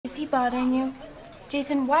bothering you?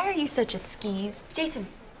 Jason, why are you such a skis? Jason,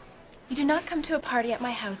 you do not come to a party at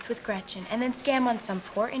my house with Gretchen and then scam on some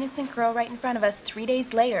poor innocent girl right in front of us 3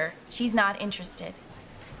 days later. She's not interested.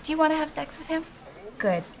 Do you want to have sex with him?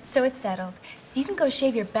 Good. So it's settled. So you can go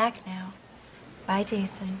shave your back now. Bye,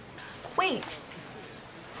 Jason. Wait.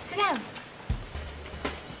 Sit down.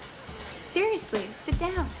 Seriously, sit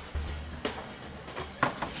down.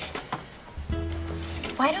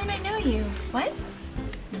 Why don't I know you? What?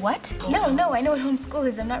 What? No, I know what homeschool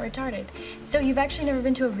is. I'm not retarded. So you've actually never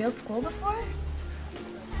been to a real school before?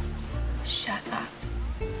 Shut up.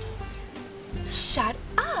 Shut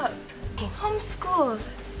up. Homeschooled.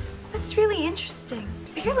 That's really interesting.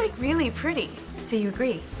 You're like really pretty. So you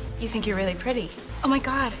agree? You think you're really pretty? Oh my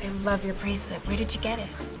God, I love your bracelet. Where did you get it?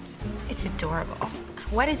 It's adorable.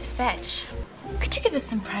 What is fetch? Could you give us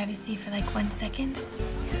some privacy for like 1 second?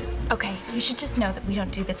 Okay, you should just know that we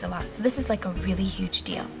don't do this a lot, so this is like a really huge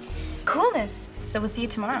deal. Coolness. So we'll see you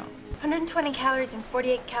tomorrow. 120 calories and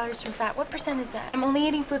 48 calories from fat. What percent is that? I'm only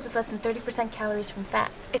eating foods with less than 30% calories from fat.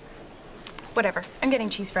 Whatever. I'm getting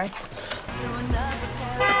cheese fries.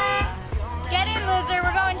 Get in, loser.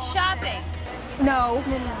 We're going shopping. No.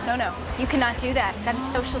 You cannot do that. That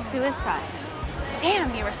is social suicide.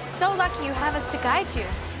 Damn, you are so lucky you have us to guide you.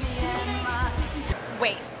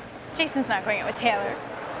 Wait, Jason's not going out with Taylor.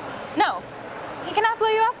 No, he cannot blow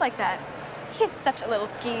you off like that. He's such a little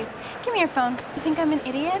skis. Give me your phone. You think I'm an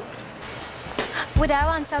idiot? Waddell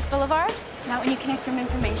on South Boulevard? Not when you connect from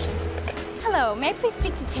information. Hello, may I please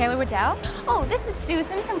speak to Taylor Waddell? Oh, this is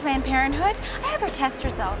Susan from Planned Parenthood. I have her test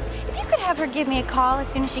results. If you could have her give me a call as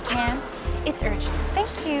soon as she can. It's urgent.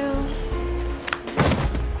 Thank you.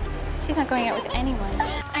 She's not going out with anyone.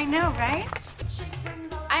 I know, right?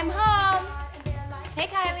 I'm home. Hey,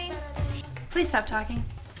 Kylie. Please stop talking.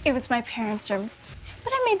 It was my parents' room,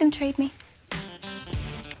 but I made them trade me.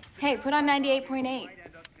 Hey, put on 98.8.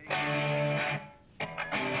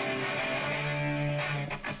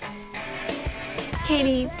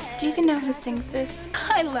 Katie, do you even know who sings this?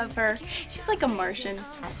 I love her. She's like a Martian.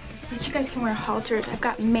 At least you guys can wear halters. I've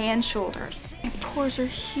got man shoulders. My pores are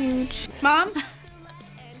huge. Mom,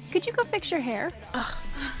 could you go fix your hair? Ugh,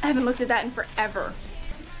 I haven't looked at that in forever.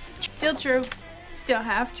 Still true. Still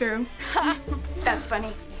half true. That's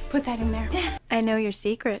funny. Put that in there. I know your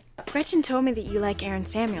secret. Gretchen told me that you like Aaron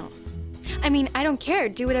Samuels. I mean, I don't care.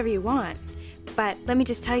 Do whatever you want. But let me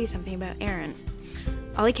just tell you something about Aaron.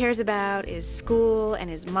 All he cares about is school and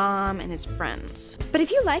his mom and his friends. But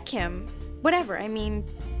if you like him, whatever. I mean,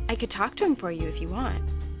 I could talk to him for you if you want.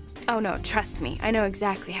 Oh no, trust me. I know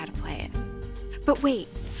exactly how to play it. But wait,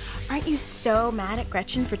 aren't you so mad at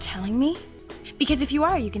Gretchen for telling me? Because if you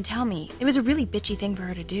are, you can tell me. It was a really bitchy thing for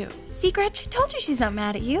her to do. See, Gretch, I told you she's not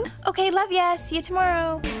mad at you. Okay, love ya. See you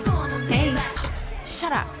tomorrow. Hey,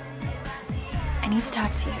 shut up. I need to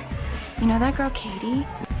talk to you. You know that girl, Katie?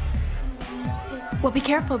 Well, be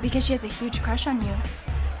careful because she has a huge crush on you.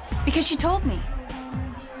 Because she told me.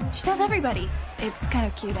 She tells everybody. It's kind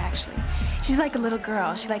of cute, actually. She's like a little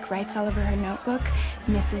girl. She like writes all over her notebook,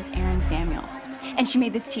 Mrs. Aaron Samuels. And she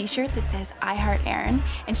made this t-shirt that says, I heart Aaron,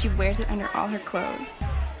 and she wears it under all her clothes.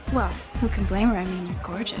 Well, who can blame her? I mean, you're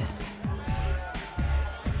gorgeous.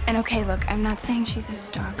 And okay, look, I'm not saying she's a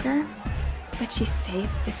stalker, but she saved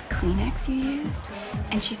this Kleenex you used,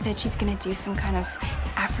 and she said she's gonna do some kind of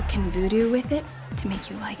African voodoo with it to make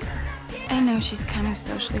you like her. I know she's kind of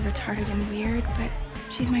socially retarded and weird, but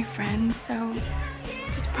she's my friend, so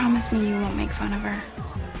just promise me you won't make fun of her.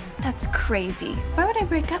 That's crazy. Why would I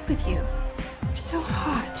break up with you? You're so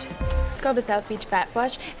hot. It's called the South Beach Fat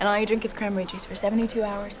Flush, and all you drink is cranberry juice for 72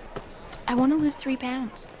 hours. I want to lose 3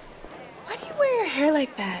 pounds. Why do you wear your hair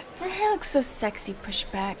like that? Your hair looks so sexy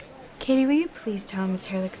pushed back. Katie, will you please tell him his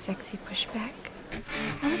hair looks sexy pushed back?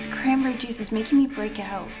 All this cranberry juice is making me break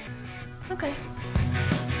out. Okay.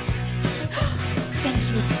 Thank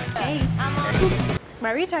you. Hey.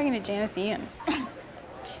 Why were you talking to Janice Ian?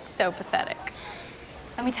 She's so pathetic.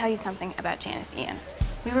 Let me tell you something about Janice Ian.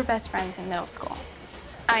 We were best friends in middle school.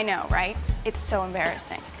 I know, right? It's so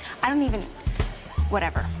embarrassing. I don't even...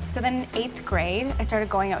 Whatever. So then in 8th grade, I started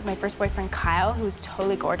going out with my first boyfriend, Kyle, who was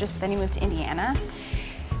totally gorgeous, but then he moved to Indiana.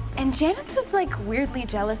 And Janice was, like, weirdly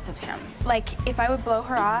jealous of him. Like, if I would blow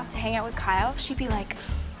her off to hang out with Kyle, she'd be like,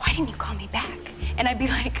 why didn't you call me back? And I'd be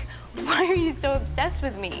like, why are you so obsessed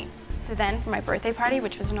with me? So then for my birthday party,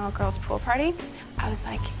 which was an all-girls pool party, I was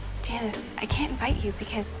like, Janice, I can't invite you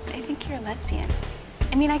because I think you're a lesbian.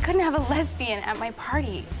 I mean, I couldn't have a lesbian at my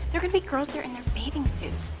party. There are gonna be girls there in their bathing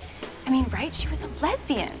suits. I mean, right? She was a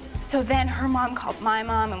lesbian. So then her mom called my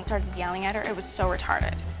mom and started yelling at her. It was so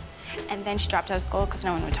retarded. And then she dropped out of school because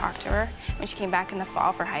no one would talk to her. When she came back in the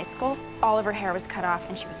fall for high school, all of her hair was cut off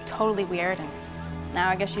and she was totally weird, and now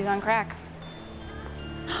I guess she's on crack.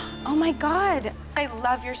 Oh my God, I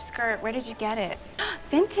love your skirt. Where did you get it?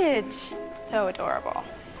 Vintage. So adorable.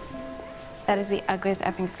 That is the ugliest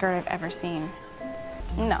effing skirt I've ever seen.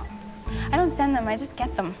 No, I don't send them, I just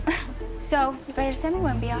get them. So, you better send me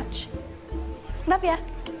one, biatch. Love ya.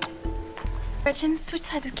 Gretchen, switch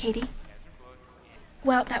sides with Katie.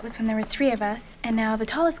 Well, that was when there were 3 of us, and now the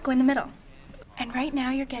tallest go in the middle. And right now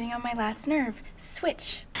you're getting on my last nerve.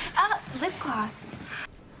 Switch. Lip gloss.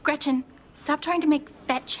 Gretchen, stop trying to make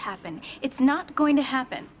fetch happen. It's not going to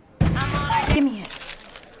happen. Give me it.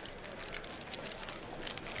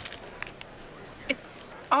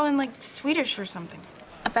 It's all in like Swedish or something.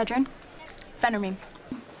 Ephedrine? Phentermine.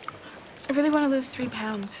 I really want to lose 3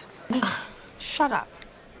 pounds. Shut up.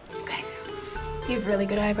 Okay. You have really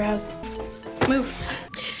good eyebrows. Move.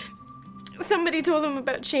 Somebody told him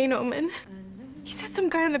about Shane Oman. He said some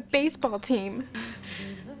guy on the baseball team.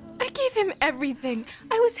 I gave him everything.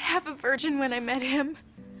 I was half a virgin when I met him.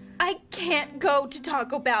 I can't go to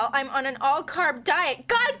Taco Bell. I'm on an all-carb diet.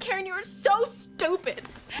 God, Karen, you are so stupid.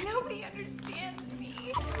 Nobody understands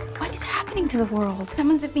me. What is happening to the world?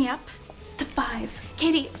 Someone zip me up to 5.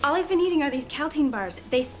 Katie, all I've been eating are these Caltine bars.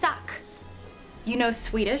 They suck. You know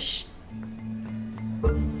Swedish?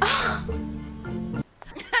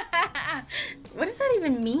 What does that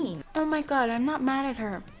even mean? Oh my God, I'm not mad at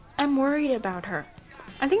her. I'm worried about her.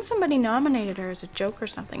 I think somebody nominated her as a joke or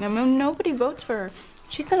something. I mean, nobody votes for her.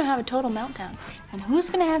 She's gonna have a total meltdown. And who's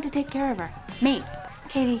gonna have to take care of her? Me.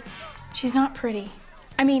 Katie, she's not pretty.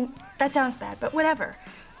 I mean, that sounds bad, but whatever.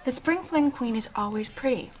 The spring fling queen is always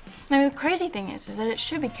pretty. I mean, the crazy thing is that it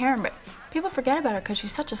should be Karen, but people forget about her because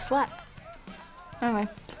she's such a slut. Anyway,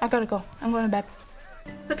 I gotta go. I'm going to bed.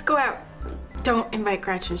 Let's go out. Don't invite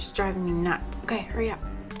Gretchen. She's driving me nuts. Okay, hurry up.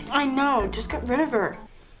 I know. Just get rid of her.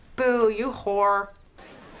 Boo, you whore.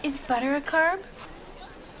 Is butter a carb?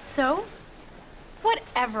 So?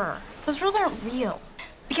 Whatever. Those rules aren't real.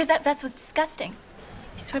 Because that vest was disgusting.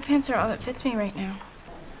 These sweatpants are all that fits me right now.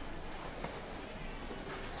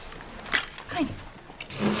 Fine.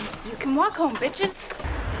 You can walk home, bitches.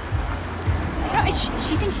 You know,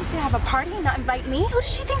 she thinks she's gonna have a party and not invite me? Who does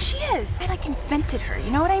she think she is? I like invented her,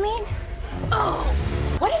 you know what I mean? Oh,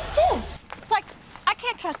 what is this? It's like, I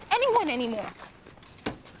can't trust anyone anymore.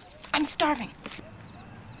 I'm starving.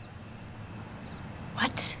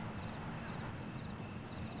 What?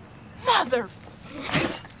 Mother.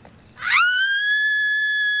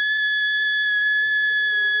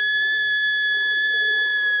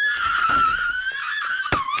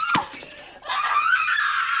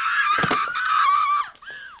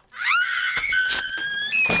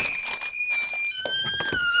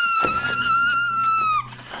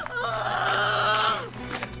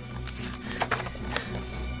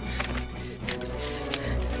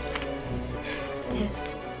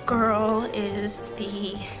 This girl is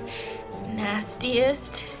the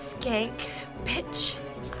nastiest skank bitch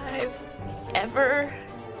I've ever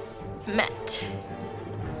met.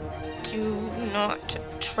 Do not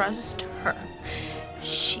trust her.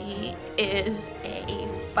 She is a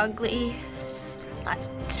fugly slut.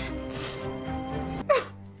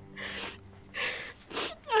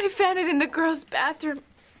 I found it in the girls' bathroom.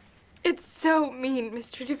 It's so mean,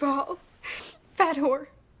 Mr. Duvall. Fat whore.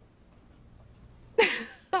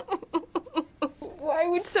 Why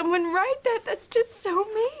would someone write that? That's just so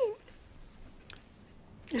mean.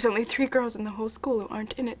 There's only 3 girls in the whole school who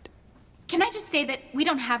aren't in it. Can I just say that we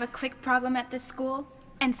don't have a clique problem at this school?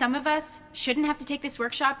 And some of us shouldn't have to take this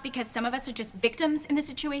workshop because some of us are just victims in the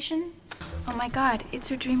situation? Oh my God, it's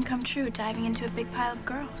her dream come true, diving into a big pile of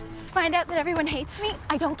girls. Find out that everyone hates me?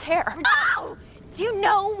 I don't care. Ow! Do you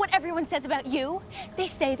know what everyone says about you? They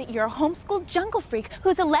say that you're a homeschooled jungle freak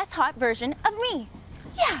who's a less hot version of me.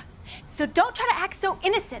 Yeah, so don't try to act so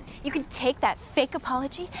innocent. You can take that fake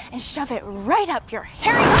apology and shove it right up your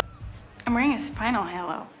hairy... I'm wearing a spinal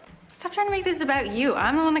halo. Stop trying to make this about you.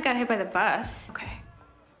 I'm the one that got hit by the bus. Okay,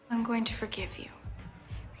 I'm going to forgive you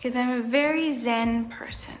because I'm a very zen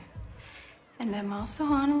person. And I'm also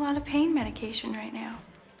on a lot of pain medication right now.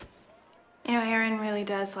 You know, Aaron really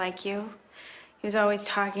does like you. He was always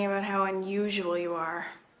talking about how unusual you are.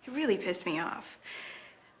 It really pissed me off.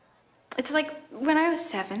 It's like when I was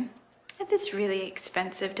 7, I had this really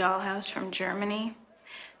expensive dollhouse from Germany,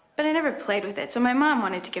 but I never played with it, so my mom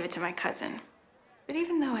wanted to give it to my cousin. But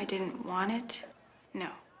even though I didn't want it, no,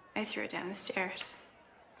 I threw it down the stairs.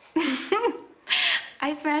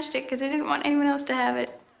 I smashed it because I didn't want anyone else to have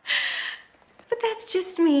it. But that's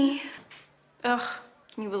just me. Ugh,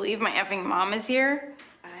 can you believe my effing mom is here?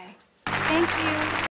 Bye. Thank you.